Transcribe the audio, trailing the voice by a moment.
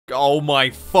Oh my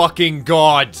fucking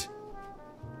god.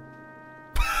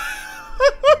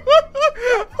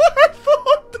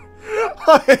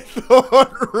 I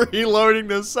thought reloading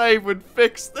the save would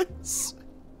fix this.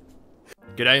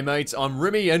 G'day mates, I'm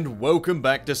Rimmy and welcome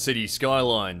back to Cities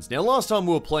Skylines. Now last time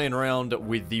we were playing around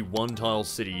with the one tile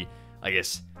city, I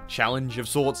guess, challenge of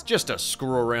sorts, just to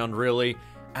screw around really.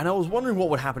 And I was wondering what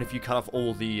would happen if you cut off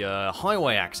all the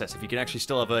highway access, if you can actually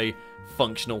still have a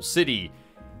functional city.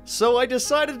 So I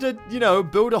decided to, you know,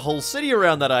 build a whole city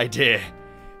around that idea.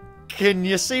 Can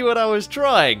you see what I was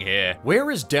trying here?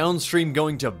 Where is downstream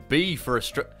going to be for a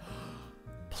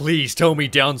Please tell me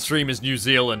downstream is New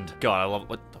Zealand. God, I love it.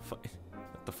 What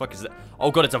the fuck is that?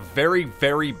 Oh god, it's a very,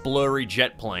 very blurry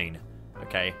jet plane.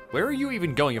 Okay, where are you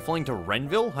even going? You're flying to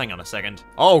Renville? Hang on a second.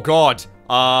 Oh god.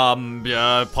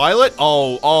 Pilot?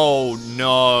 Oh,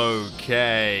 no.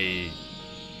 Okay.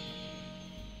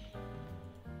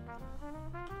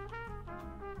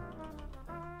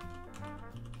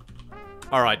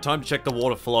 Alright, time to check the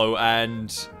water flow,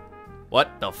 and... What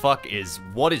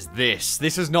is this?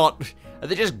 This is not... Are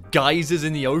they just geysers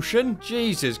in the ocean?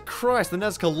 Jesus Christ, the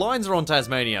Nazca lines are on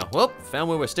Tasmania. Well, found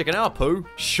where we're sticking our poo.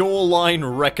 Shoreline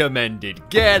recommended.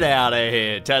 Get out of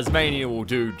here. Tasmania will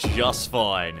do just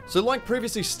fine. So like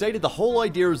previously stated, the whole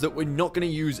idea is that we're not going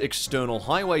to use external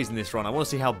highways in this run. I want to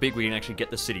see how big we can actually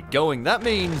get the city going. That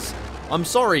means... I'm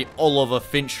sorry, Oliver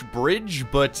Finch Bridge,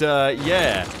 but,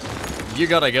 yeah. You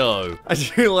gotta go. I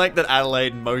do like that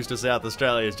Adelaide and most of South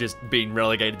Australia has just been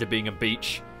relegated to being a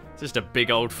beach. It's just a big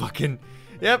old fucking...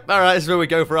 Yep, alright, this is where we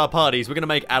go for our parties. We're gonna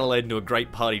make Adelaide into a great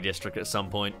party district at some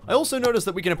point. I also noticed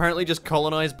that we can apparently just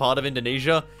colonize part of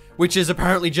Indonesia, which is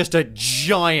apparently just a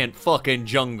giant fucking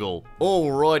jungle.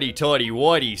 Alrighty, tighty,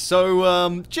 whitey.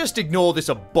 So, just ignore this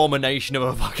abomination of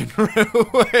a fucking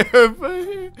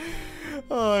railway.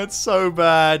 Oh, it's so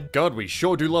bad. God, we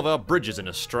sure do love our bridges in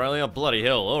Australia. Bloody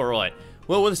hell, alright.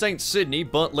 Well, this ain't Sydney,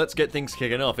 but let's get things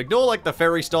kicking off. Ignore, like, the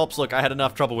ferry stops. Look, I had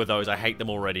enough trouble with those. I hate them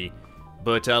already.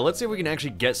 But, let's see if we can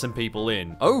actually get some people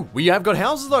in. Oh, we have got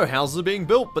houses, though. Houses are being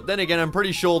built. But then again, I'm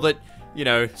pretty sure that, you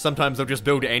know, sometimes they'll just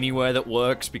build anywhere that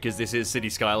works because this is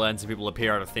Cities Skylines and people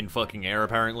appear out of thin fucking air,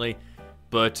 apparently.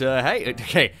 But, hey,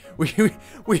 okay,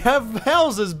 we have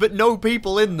houses, but no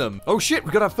people in them. Oh shit,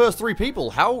 we got our first 3 people.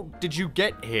 How did you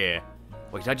get here?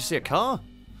 Wait, did I just see a car?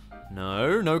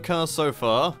 No cars so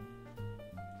far.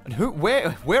 And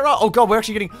where are, oh god, we're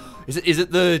actually getting, is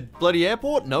it the bloody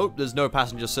airport? Nope, there's no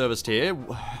passenger service here.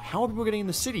 How are people getting in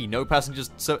the city? No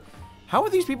passengers, so, how are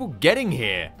these people getting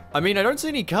here? I mean, I don't see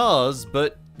any cars,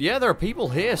 but yeah, there are people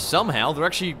here somehow. They're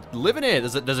actually living here.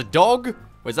 There's a dog.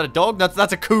 Wait, is that a dog?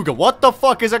 That's a cougar. What the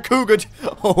fuck is a cougar?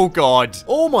 Oh god.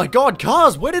 Oh my god,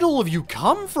 cars, where did all of you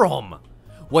come from?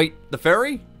 Wait, the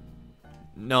ferry?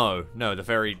 No, the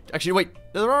ferry. Actually, wait,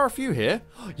 there are a few here.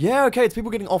 Yeah, okay, it's people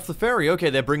getting off the ferry.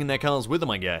 Okay, they're bringing their cars with them,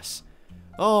 I guess.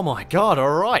 Oh my god,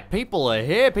 alright, people are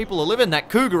here, people are living. That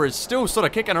cougar is still sort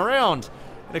of kicking around.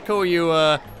 I'm gonna call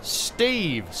you,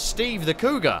 Steve the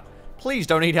cougar. Please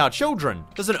don't eat our children.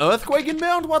 There's an earthquake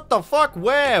inbound? What the fuck?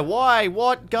 Where? Why?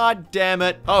 What? God damn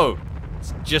it. Oh,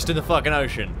 it's just in the fucking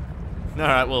ocean.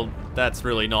 Alright, well, that's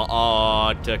really not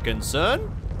a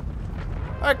concern.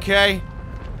 Okay.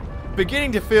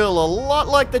 Beginning to feel a lot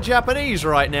like the Japanese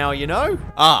right now, you know?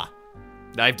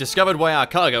 They've discovered why our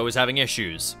cargo is having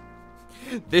issues.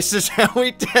 This is how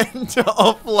we tend to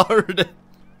offload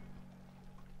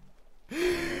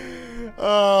it.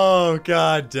 Oh,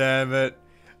 god damn it.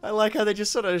 I like how they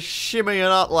just sort of shimmy it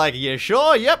up like, yeah,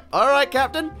 sure, yep, alright,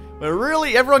 Captain. But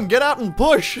really, everyone get out and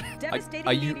push.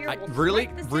 Are you, really?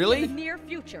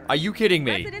 Are you kidding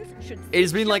me?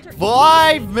 It's been like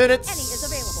 5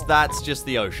 minutes. That's just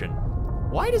the ocean.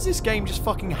 Why does this game just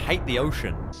fucking hate the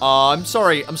ocean? I'm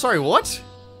sorry, what?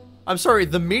 I'm sorry,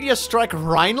 the meteor strike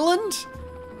Rhineland?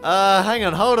 Hang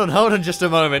on, hold on just a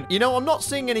moment. You know, I'm not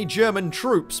seeing any German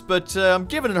troops, but I'm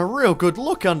giving it a real good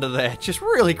look under there. Just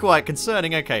really quite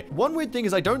concerning. Okay, one weird thing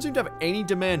is I don't seem to have any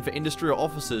demand for industrial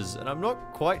officers, and I'm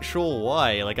not quite sure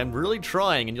why. Like, I'm really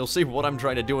trying, and you'll see what I'm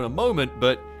trying to do in a moment,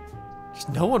 but just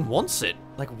no one wants it.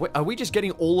 Like, are we just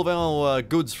getting all of our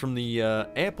goods from the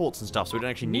airports and stuff, so we don't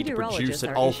actually need to produce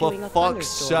it? Oh, for fuck's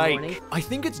sake. I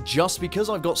think it's just because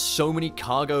I've got so many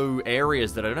cargo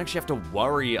areas that I don't actually have to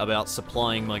worry about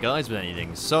supplying my guys with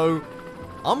anything. So,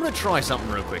 I'm gonna try something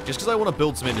real quick, just because I want to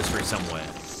build some industry somewhere.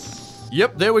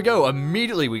 Yep, there we go.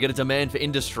 Immediately we get a demand for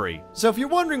industry. So if you're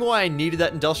wondering why I needed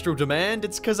that industrial demand,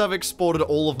 it's because I've exported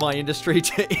all of my industry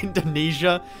to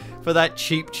Indonesia for that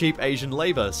cheap Asian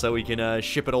labor, so we can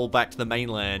ship it all back to the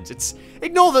mainland.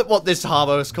 Ignore that what this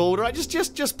harbor is called, right?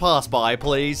 Just pass by,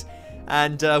 please.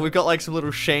 And we've got like some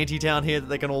little shanty town here that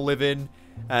they can all live in.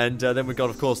 And then we've got,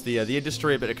 of course, the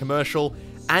industry, a bit of commercial,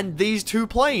 and these 2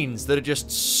 planes that are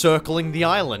just circling the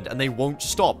island, and they won't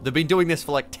stop. They've been doing this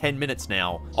for like 10 minutes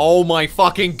now. Oh my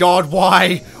fucking god,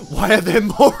 why? Why are there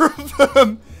more of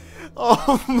them?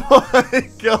 Oh my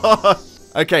god.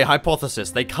 Okay,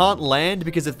 hypothesis. They can't land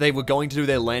because if they were going to do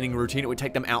their landing routine, it would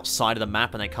take them outside of the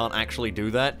map, and they can't actually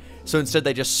do that. So instead,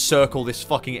 they just circle this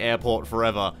fucking airport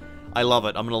forever. I love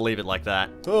it. I'm gonna leave it like that.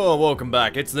 Oh, welcome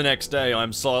back. It's the next day.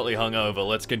 I'm slightly hungover.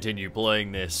 Let's continue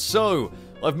playing this. So,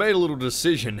 I've made a little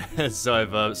decision as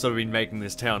I've sort of been making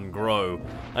this town grow.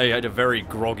 I had a very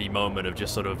groggy moment of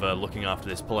just sort of looking after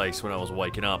this place when I was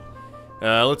waking up.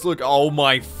 Let's look. Oh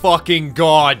my fucking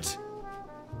god!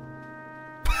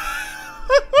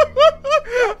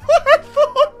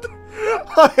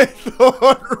 I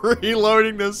thought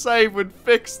reloading the save would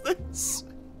fix this.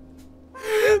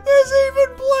 There's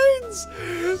even planes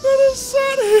that are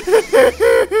sat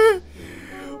here.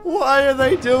 Why are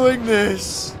they doing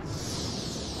this?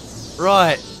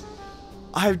 Right.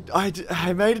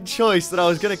 I made a choice that I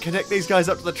was going to connect these guys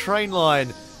up to the train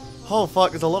line. Oh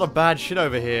fuck, there's a lot of bad shit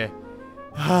over here.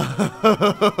 Holy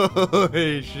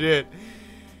shit.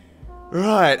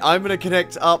 Right, I'm going to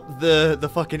connect up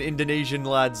the fucking Indonesian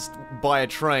lads by a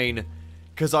train.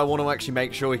 Because I want to actually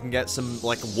make sure we can get some,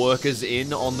 like, workers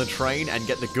in on the train and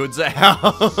get the goods out.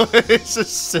 This is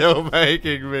still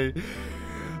making me...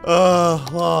 Oh,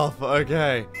 laugh.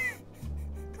 Okay.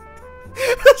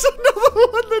 There's another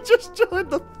one that just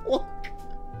joined the flock.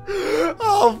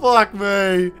 Oh, fuck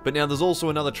me. But now there's also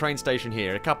another train station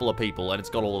here, a couple of people, and it's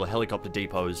got all the helicopter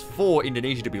depots for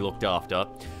Indonesia to be looked after.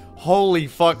 Holy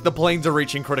fuck, the planes are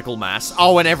reaching critical mass.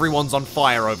 Oh, and everyone's on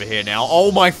fire over here now.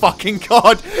 Oh my fucking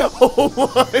god.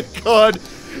 Oh my god.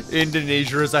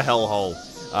 Indonesia is a hellhole.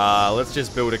 Let's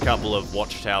just build a couple of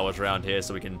watchtowers around here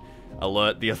so we can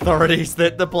alert the authorities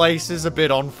that the place is a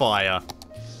bit on fire.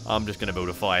 I'm just gonna build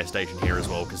a fire station here as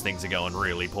well because things are going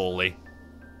really poorly.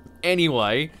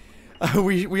 Anyway,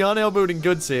 we are now building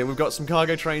goods here. We've got some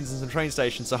cargo trains and some train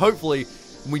stations, so hopefully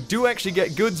when we do actually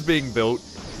get goods being built,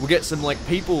 we'll get some, like,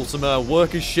 people, some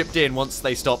workers shipped in once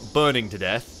they stop burning to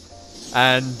death.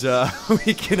 And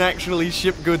we can actually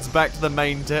ship goods back to the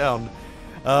main town.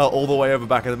 All the way over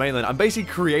back of the mainland. I'm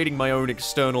basically creating my own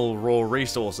external raw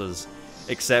resources.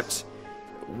 Except,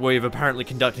 we're apparently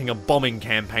conducting a bombing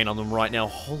campaign on them right now.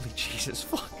 Holy Jesus,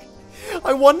 fuck.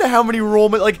 I wonder how many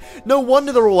no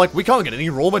wonder they're all like, we can't get any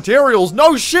raw materials.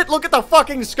 No shit, look at the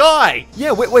fucking sky.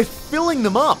 Yeah, we're filling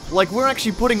them up. Like, we're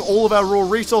actually putting all of our raw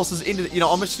resources into the,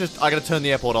 I gotta turn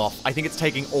the airport off. I think it's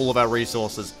taking all of our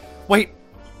resources. Wait.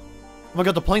 Oh my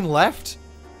god, the plane left?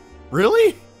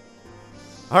 Really?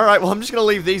 Alright, well, I'm just gonna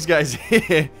leave these guys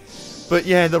here. But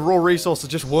yeah, the raw resources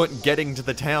just weren't getting to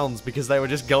the towns because they were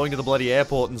just going to the bloody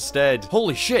airport instead.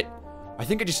 Holy shit. I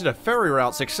think I just did a ferry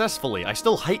route successfully. I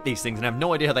still hate these things and have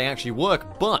no idea how they actually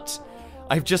work, but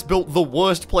I've just built the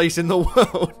worst place in the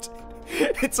world.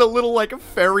 It's a little, like,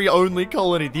 ferry-only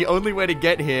colony. The only way to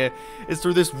get here is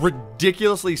through this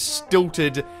ridiculously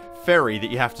stilted ferry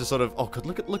that you have to sort of... Oh, god,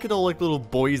 look at all, like, little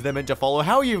boys they're meant to follow.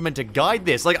 How are you meant to guide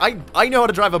this? Like, I know how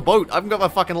to drive a boat. I haven't got my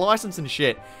fucking license and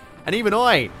shit. And even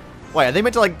I... Wait, are they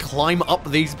meant to, like, climb up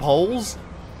these poles?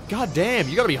 God damn,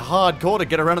 you gotta be hardcore to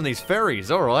get around on these ferries,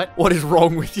 alright. What is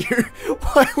wrong with you?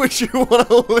 Why would you want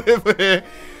to live here?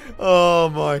 Oh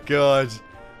my god.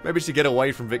 Maybe to get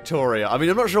away from Victoria. I mean,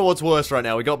 I'm not sure what's worse right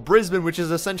now. We got Brisbane, which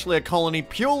is essentially a colony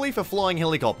purely for flying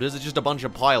helicopters. It's just a bunch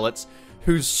of pilots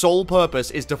whose sole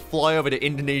purpose is to fly over to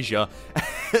Indonesia,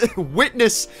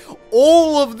 witness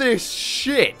all of this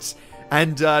shit,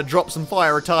 and drop some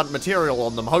fire retardant material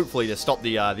on them, hopefully to stop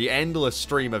the endless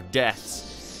stream of deaths.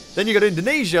 Then you got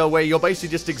Indonesia, where you're basically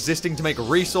just existing to make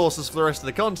resources for the rest of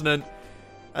the continent.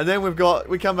 And then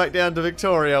we come back down to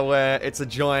Victoria, where it's a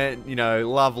giant,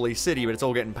 lovely city, but it's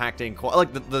all getting packed in quite,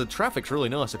 like, the traffic's really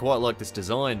nice. I quite like this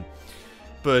design.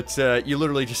 But, you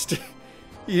literally just,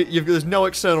 there's no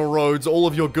external roads. All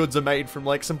of your goods are made from,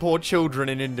 like, some poor children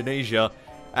in Indonesia.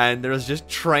 And there's just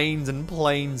trains and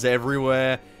planes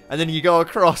everywhere. And then you go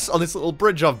across on this little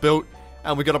bridge I've built,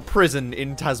 and we got a prison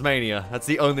in Tasmania. That's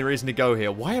the only reason to go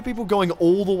here. Why are people going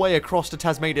all the way across to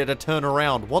Tasmania to turn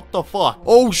around? What the fuck?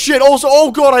 Oh shit, also, oh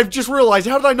god, I've just realized.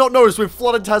 How did I not notice we've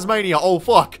flooded Tasmania? Oh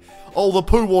fuck. Oh, the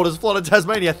poo water's flooded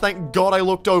Tasmania. Thank god I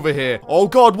looked over here. Oh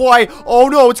god, why? Oh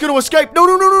no, it's gonna escape. No,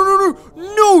 no, no, no, no,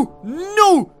 no. No,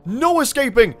 no, no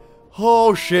escaping.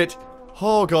 Oh shit.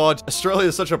 Oh god, Australia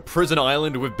is such a prison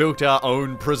island. We've built our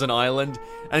own prison island.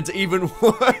 And it's even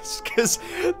worse, because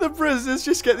the prisoners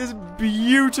just get this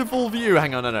beautiful view.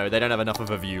 Hang on, no, they don't have enough of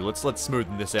a view. Let's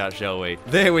smoothen this out, shall we?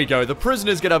 There we go. The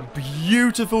prisoners get a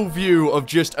beautiful view of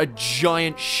just a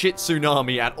giant shit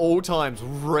tsunami at all times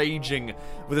raging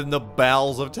within the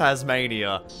bowels of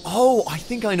Tasmania. Oh, I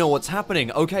think I know what's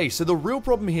happening. Okay, so the real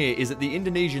problem here is that the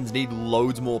Indonesians need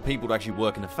loads more people to actually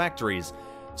work in the factories.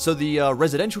 So the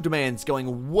residential demand's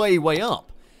going way, way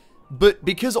up. But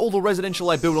because all the residential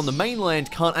I build on the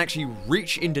mainland can't actually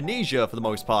reach Indonesia for the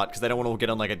most part, because they don't want to get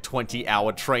on like a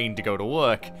 20-hour train to go to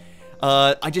work,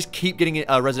 I just keep getting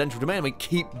a residential demand. We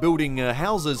keep building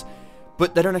houses,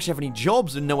 but they don't actually have any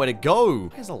jobs and nowhere to go.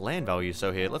 Where's the land value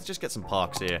so here? Let's just get some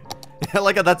parks here.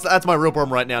 Like, that's my real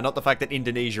problem right now, not the fact that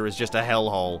Indonesia is just a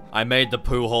hellhole. I made the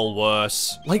poo hole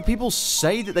worse. Like, people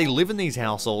say that they live in these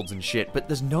households and shit, but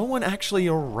there's no one actually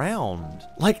around.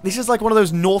 Like, this is like one of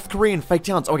those North Korean fake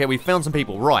towns. Okay, we found some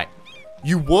people. Right.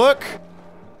 You work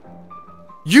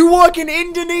in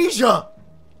Indonesia!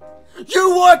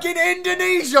 You work in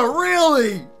Indonesia,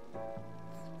 really?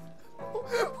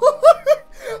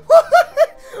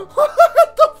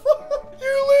 What the fuck?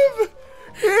 You live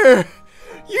here.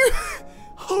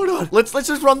 Hold on. Let's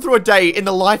just run through a day in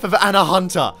the life of Anna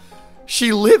Hunter.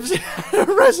 She lives in a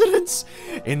residence,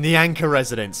 in the Anchor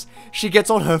residence. She gets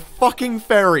on her fucking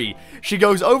ferry. She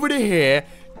goes over to here,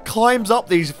 climbs up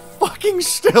these fucking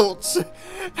stilts,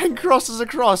 and crosses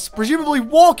across. Presumably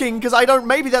walking, because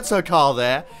maybe that's her car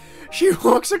there. She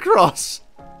walks across.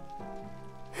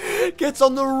 Gets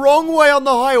on the wrong way on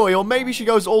the highway, or maybe she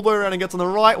goes all the way around and gets on the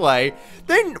right way.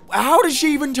 Then, how does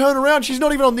she even turn around? She's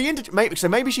not even on the so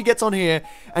maybe she gets on here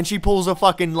and she pulls a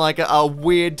fucking, like, a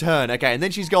weird turn. Okay, and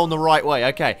then she's going the right way.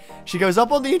 Okay, she goes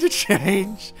up on the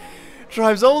interchange,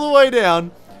 drives all the way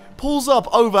down, pulls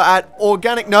up over at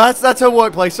Organic... No, that's her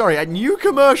workplace, sorry, at New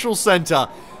Commercial Center.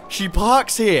 She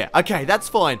parks here. Okay, that's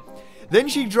fine. Then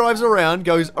she drives around,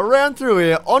 goes around through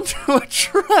here, onto a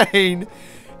train...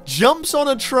 Jumps on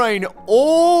a train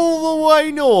all the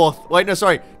way north. Wait, no,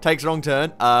 sorry. Takes a wrong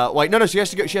turn. Wait, no, she has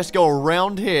to go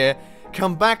around here,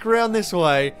 come back around this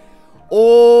way,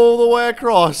 all the way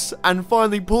across, and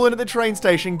finally pull in at the train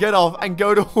station, get off, and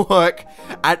go to work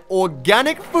at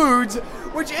Organic Foods,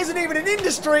 which isn't even an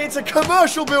industry, it's a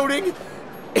commercial building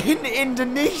in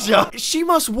Indonesia. She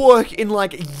must work in,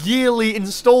 like, yearly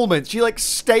installments. She, like,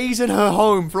 stays in her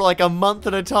home for, like, a month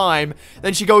at a time.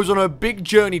 Then she goes on a big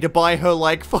journey to buy her,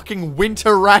 like, fucking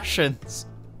winter rations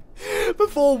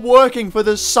before working for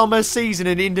the summer season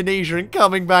in Indonesia and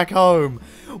coming back home.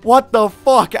 What the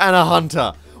fuck, Anna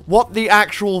Hunter? What the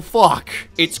actual fuck?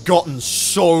 It's gotten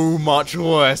so much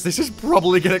worse. This is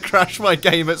probably gonna crash my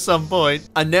game at some point.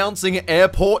 Announcing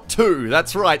Airport 2.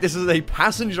 That's right, this is a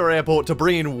passenger airport to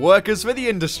bring in workers for the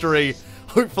industry.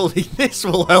 Hopefully this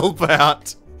will help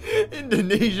out.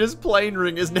 Indonesia's plane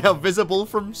ring is now visible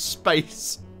from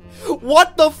space.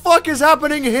 What the fuck is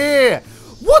happening here?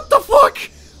 What the fuck?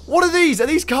 What are these? Are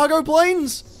these cargo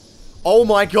planes? Oh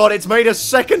my god, it's made a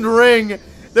second ring.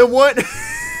 There weren't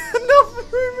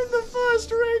enough room in the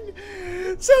first ring,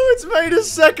 so it's made a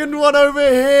second one over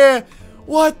here.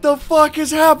 What the fuck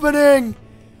is happening?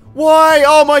 Why?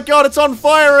 Oh my god, it's on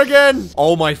fire again.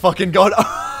 Oh my fucking god.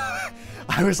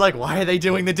 I was like, why are they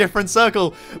doing the different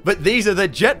circle? But these are the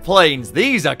jet planes.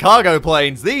 These are cargo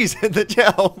planes. These are the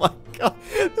jet. Oh my god.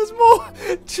 There's more.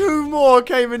 Two more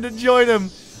came in to join them.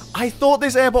 I thought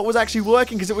this airport was actually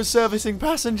working because it was servicing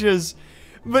passengers.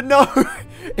 But no,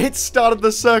 it started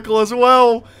the circle as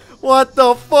well. What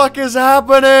the fuck is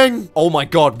happening? Oh my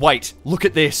god, wait. Look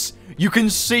at this. You can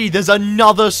see there's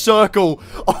another circle.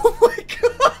 Oh my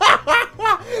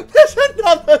god. There's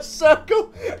another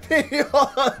circle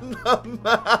beyond the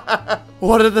map.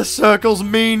 What do the circles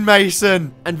mean,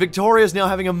 Mason? And Victoria's now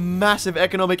having a massive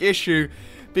economic issue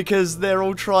because they're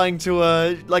all trying to,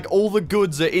 like, all the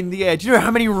goods are in the air. Do you know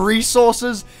how many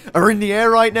resources are in the air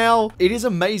right now? It is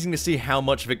amazing to see how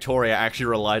much Victoria actually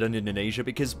relied on Indonesia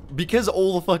because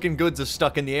all the fucking goods are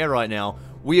stuck in the air right now.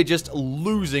 We are just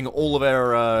losing all of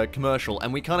our, commercial,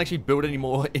 and we can't actually build any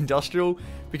more industrial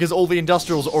because all the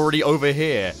industrial's already over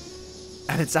here.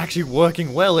 And it's actually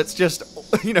working well. It's just,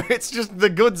 you know, it's just the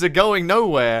goods are going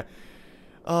nowhere.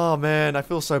 Oh man, I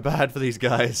feel so bad for these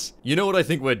guys. You know what, I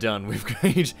think we're done. We've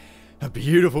made a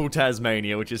beautiful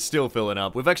Tasmania, which is still filling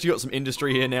up. We've actually got some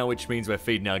industry here now, which means we're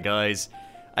feeding our guys.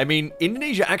 I mean,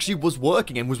 Indonesia actually was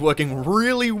working, and was working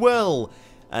really well.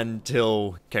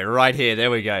 Until... okay, right here,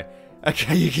 there we go.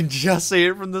 Okay, you can just see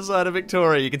it from the side of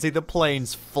Victoria. You can see the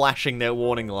planes flashing their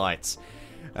warning lights.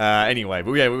 Anyway,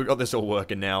 but yeah, we've got this all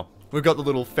working now. We've got the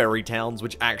little ferry towns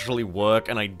which actually work,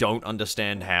 and I don't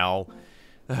understand how.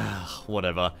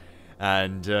 Whatever.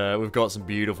 And we've got some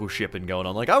beautiful shipping going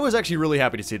on. Like, I was actually really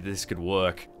happy to see that this could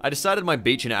work. I decided my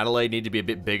beach in Adelaide needed to be a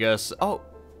bit bigger, so...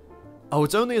 Oh,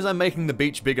 it's only as I'm making the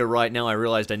beach bigger right now I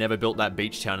realized I never built that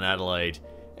beach town in Adelaide.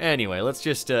 Anyway, let's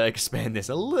just expand this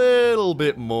a little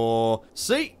bit more.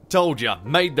 See? Told ya.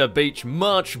 Made the beach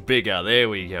much bigger. There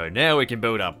we go. Now we can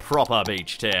build a proper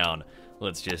beach town.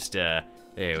 Let's just, there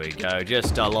we go.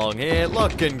 Just along here.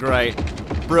 Looking great.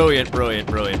 Brilliant, brilliant,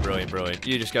 brilliant, brilliant, brilliant.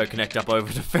 You just go connect up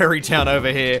over to Ferry Town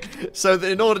over here. So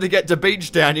that in order to get to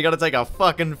Beach Town, you gotta take a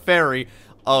fucking ferry.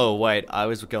 Oh, wait. I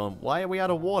was going, why are we out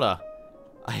of water?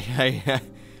 I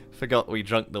forgot we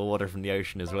drank the water from the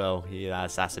ocean as well. Yeah,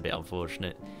 that's a bit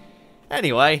unfortunate.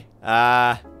 Anyway,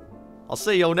 I'll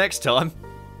see you all next time.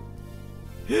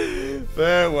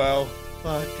 Farewell.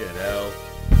 Fucking hell.